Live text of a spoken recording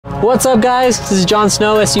What's up guys, this is John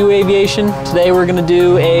Snow, SU Aviation. Today we're going to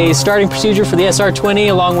do a starting procedure for the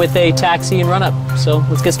SR20 along with a taxi and run up. So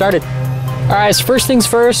let's get started. Alright, so first things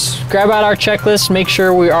first, grab out our checklist, make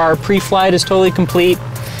sure our pre-flight is totally complete.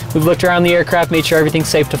 We've looked around the aircraft, made sure everything's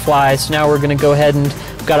safe to fly. So now we're going to go ahead and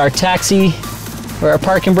we've got our taxi or our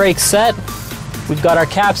parking brake set. We've got our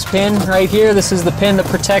caps pin right here. This is the pin that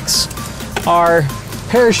protects our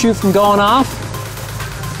parachute from going off.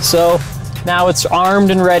 So now it's armed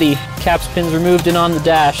and ready. Caps pin's removed and on the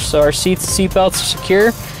dash. So our seatbelts are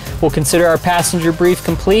secure. We'll consider our passenger brief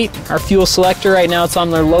complete. Our fuel selector, right now it's on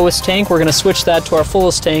their lowest tank. We're gonna switch that to our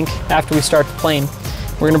fullest tank after we start the plane.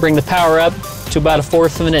 We're gonna bring the power up to about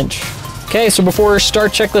 1/4 of an inch. Okay, so before our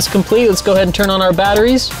start checklist complete, let's go ahead and turn on our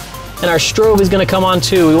batteries. And our strobe is gonna come on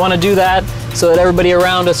too. We wanna do that so that everybody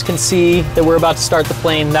around us can see that we're about to start the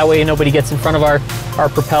plane. That way nobody gets in front of our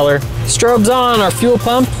propeller. Strobe's on, our fuel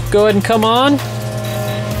pump, go ahead and come on.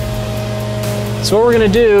 So what we're gonna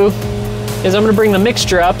do is I'm gonna bring the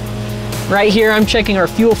mixture up. Right here I'm checking our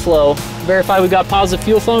fuel flow. Verify we got positive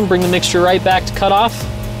fuel flow and bring the mixture right back to cut off.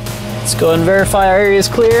 Let's go and verify our area is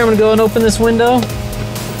clear. I'm gonna go and open this window.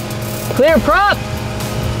 Clear prop!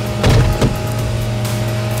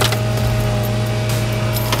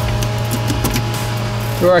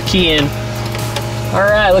 Throw our key in. All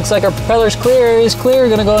right, looks like our propeller's clear, area's clear. We're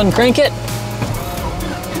gonna go ahead and crank it.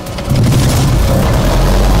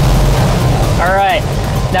 All right,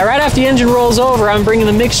 now right after the engine rolls over, I'm bringing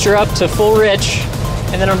the mixture up to full rich,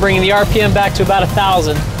 and then I'm bringing the RPM back to about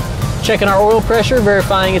 1,000. Checking our oil pressure,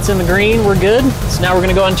 verifying it's in the green, we're good. So now we're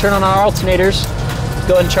gonna go ahead and turn on our alternators.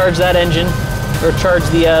 Go ahead and charge that engine, or charge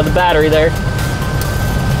the battery there.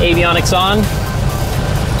 Avionics on.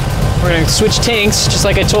 We're going to switch tanks, just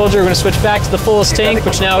like I told you, we're going to switch back to the fullest tank,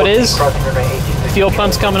 which now it is. Fuel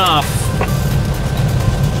pump's coming off.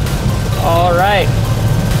 All right.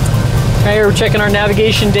 Right here we're checking our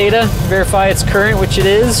navigation data, verify it's current, which it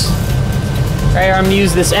is. Right here I'm going to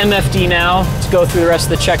use this MFD now to go through the rest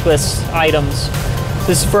of the checklist items.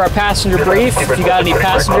 This is for our passenger brief, if you got any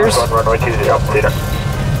passengers. All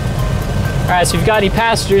right, so if you've got any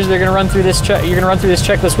passengers, they're going to run through this. You're going to run through this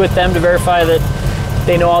checklist with them to verify that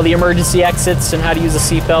they know all the emergency exits and how to use the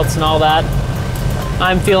seatbelts and all that.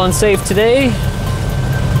 I'm feeling safe today.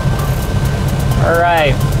 All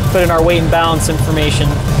right, put in our weight and balance information.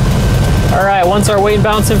 All right, once our weight and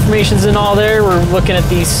balance information's in all there, we're looking at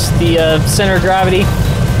the center of gravity,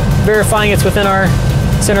 verifying it's within our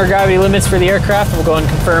center of gravity limits for the aircraft. We'll go and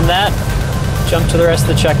confirm that. Jump to the rest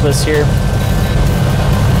of the checklist here.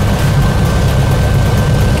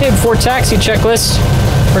 Okay, before taxi checklist,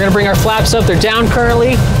 we're going to bring our flaps up. They're down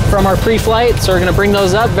currently from our pre-flight, so we're going to bring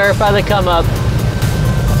those up, verify they come up.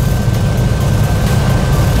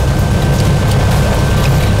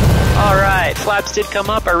 All right, flaps did come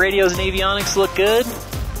up. Our radios and avionics look good.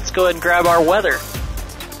 Let's go ahead and grab our weather.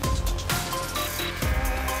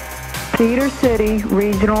 Cedar City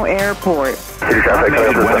Regional Airport. City traffic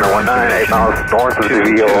coming up center 198 miles north of the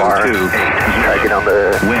VOR. Tracking on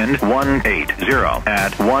the wind 180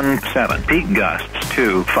 at 17. Peak gusts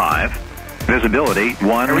 25. Visibility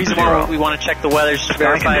 10. The reason why we want to check the weather is just to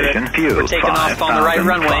verify that we're taking off on the right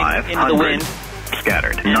runway into the wind.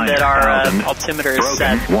 Scattered. And that our altimeter is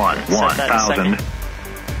set. 1,000.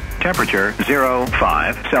 Temperature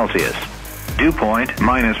 0.5 Celsius. Dew point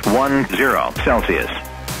 -10 Celsius.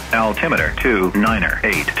 Altimeter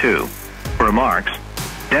 2982. Remarks.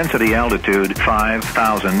 Density altitude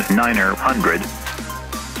 5,900.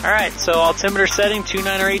 All right, so altimeter setting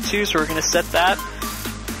 2982, so we're going to set that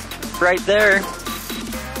right there.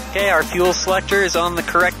 Okay, our fuel selector is on the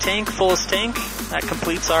correct tank, fullest tank. That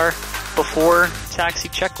completes our before taxi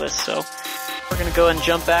checklist. So we're going to go and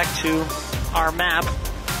jump back to our map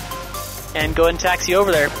and go and taxi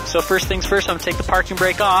over there. So first things first, I'm going to take the parking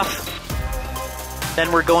brake off.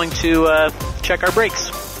 Then we're going to check our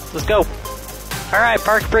brakes. Let's go. All right,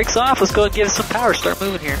 park brakes off. Let's go and give it some power. Start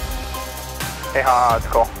moving here. Hey, it's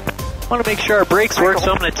cool. I want to make sure our brakes work,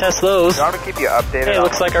 so I'm going to test those. I want to keep you updated. Hey,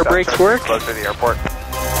 looks like our brakes work. Close to the airport.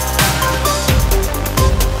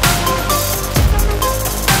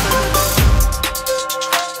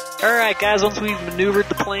 All right, guys. Once we've maneuvered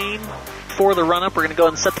the plane for the run-up, we're going to go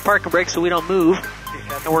ahead and set the parking brakes so we don't move,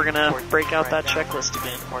 and we're going to break out that checklist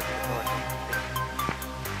again.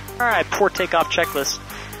 All right, before takeoff checklist.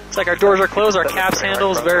 Looks like our doors are closed, our caps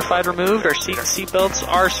handle is verified removed, our seat belts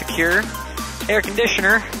are secure. Air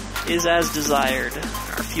conditioner is as desired.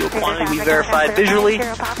 Our fuel quantity we verified visually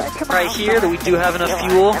right here that we do have enough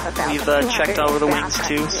fuel. We've checked over the wings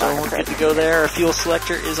too, so we're good to go there. Our fuel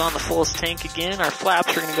selector is on the fullest tank again. Our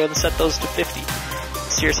flaps, we're going to go ahead and set those to 50.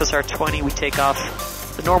 Cirrus SR20, we take off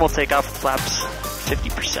the normal takeoff flaps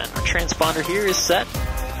 50%. Our transponder here is set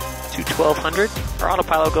to 1200. Our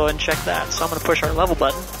autopilot will go ahead and check that. So I'm going to push our level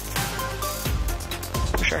button,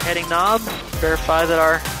 push our heading knob, verify that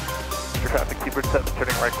our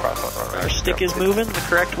stick is moving the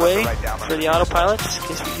correct way for the autopilot, just in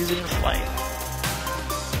case we use it in flight.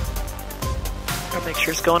 I'll make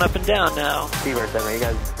sure it's going up and down now. Seabird 7, you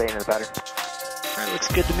guys staying in the pattern. Alright,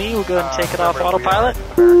 looks good to me. We'll go ahead and take it off autopilot.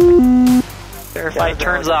 Verify it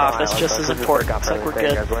turns off. That's just as important. Looks like we're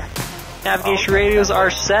good. Navigation radios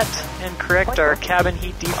are set and correct. Our cabin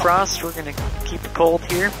heat defrost. We're going to keep it cold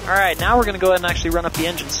here. Alright, now we're going to go ahead and actually run up the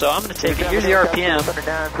engine. So I'm going to take it. Here's the RPM.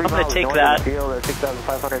 I'm going to take that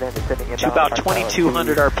to about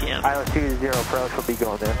 2200 RPM.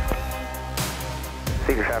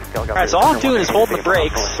 Alright, so all I'm doing is holding the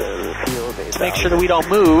brakes to make sure that we don't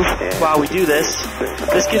move while we do this.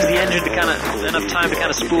 This gives the engine enough time to kind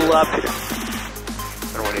of spool up.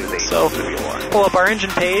 So, pull up our engine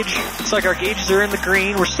page. Looks like our gauges are in the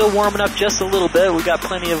green. We're still warming up just a little bit. We've got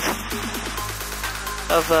plenty of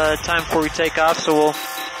time before we take off, so we'll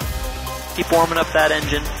keep warming up that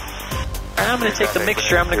engine. Alright, I'm going to take the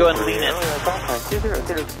mixture. I'm going to go ahead and lean it.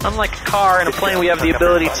 Unlike a car and a plane, we have the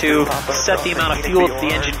ability to set the amount of fuel that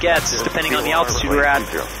the engine gets depending on the altitude we're at.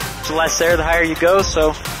 There's less air the higher you go,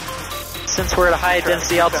 so since we're at a high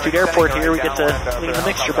density altitude airport here, we get to lean the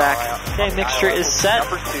mixture back. Okay, mixture is set.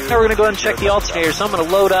 Now we're going to go ahead and check the alternator. So I'm going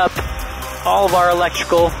to load up all of our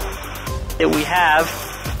electrical that we have,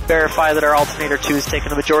 verify that our alternator 2 is taking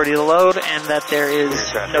the majority of the load, and that there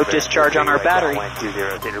is no discharge on our battery.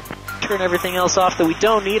 Turn everything else off that we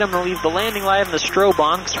don't need. I'm going to leave the landing light and the strobe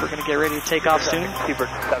on because we're going to get ready to take off soon.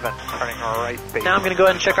 Now I'm going to go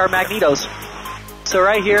ahead and check our magnetos. So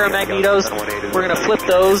right here, our magnetos, we're going to flip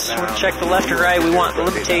those. We're going to check the left and right. We want the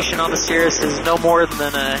limitation on the Cirrus is no more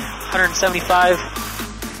than a 175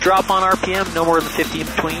 drop on RPM, no more than 50 in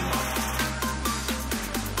between.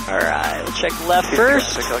 Alright, we'll check left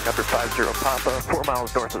first. Helicopter 50 Papa, 4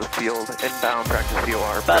 miles north of the field, inbound practice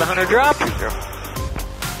VOR. About 100 drop.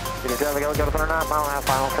 Traffic helicopter 9.5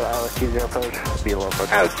 final for the ILS 20 approach. Be a low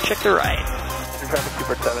approach. Alright, check the right. Traffic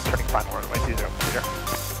Super 7, turning final runway 20.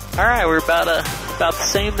 Alright, we're about the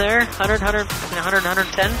same there. 100,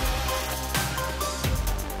 110.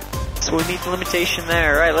 So we meet the limitation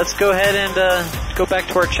there. Alright, let's go ahead and go back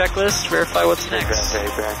to our checklist, verify what's next.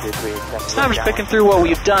 So I'm just picking through what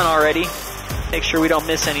we've done already. Make sure we don't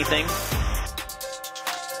miss anything.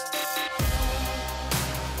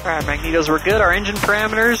 Alright, magnetos were good. Our engine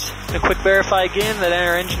parameters, a quick verify again that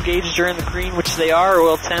our engine gauges are in the green, which they are.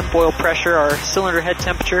 Oil temp, oil pressure, our cylinder head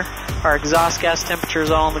temperature, our exhaust gas temperature is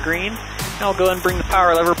all in the green. Now I'll go ahead and bring the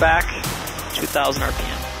power lever back to 1000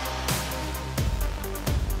 RPM.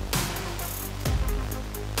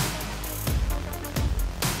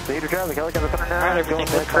 Alright, everything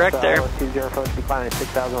looked correct there.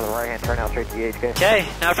 Okay,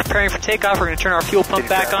 now preparing for takeoff, we're going to turn our fuel pump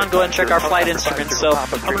back on, go ahead and check our flight instruments. So I'm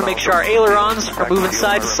going to make sure our ailerons are moving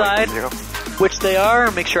side to side, which they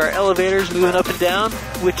are. Make sure our elevator's moving up and down,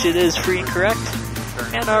 which it is free and correct.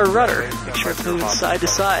 And our rudder, make sure it's moving side to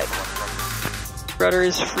side. Rudder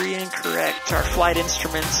is free and correct. Our flight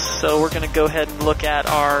instruments, so we're going to go ahead and look at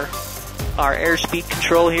our airspeed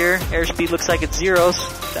control here. Airspeed looks like it's 0,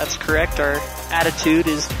 so that's correct. Our attitude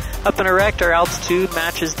is up and erect. Our altitude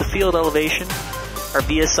matches the field elevation. Our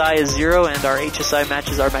BSI is 0, and our HSI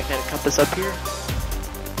matches our magnetic compass up here.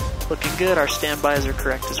 Looking good. Our standbys are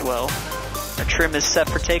correct as well. Our trim is set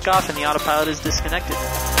for takeoff, and the autopilot is disconnected.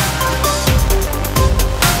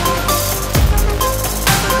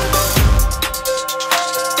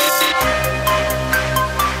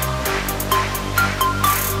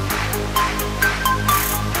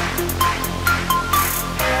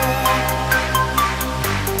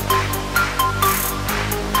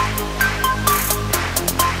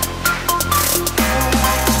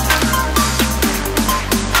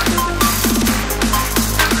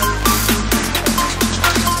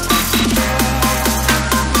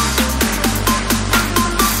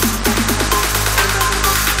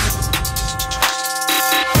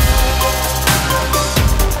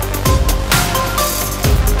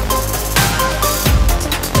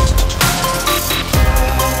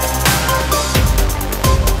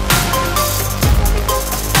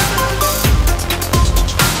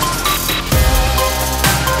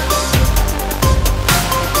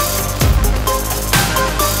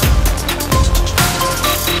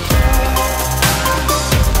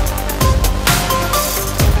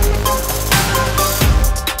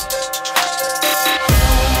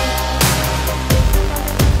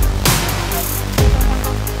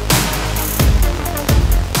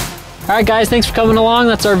 right, guys, thanks for coming along.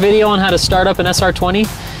 That's our video on how to start up an SR20.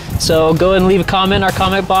 So go ahead and leave a comment in our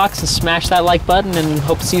comment box and smash that like button, and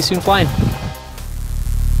hope to see you soon flying.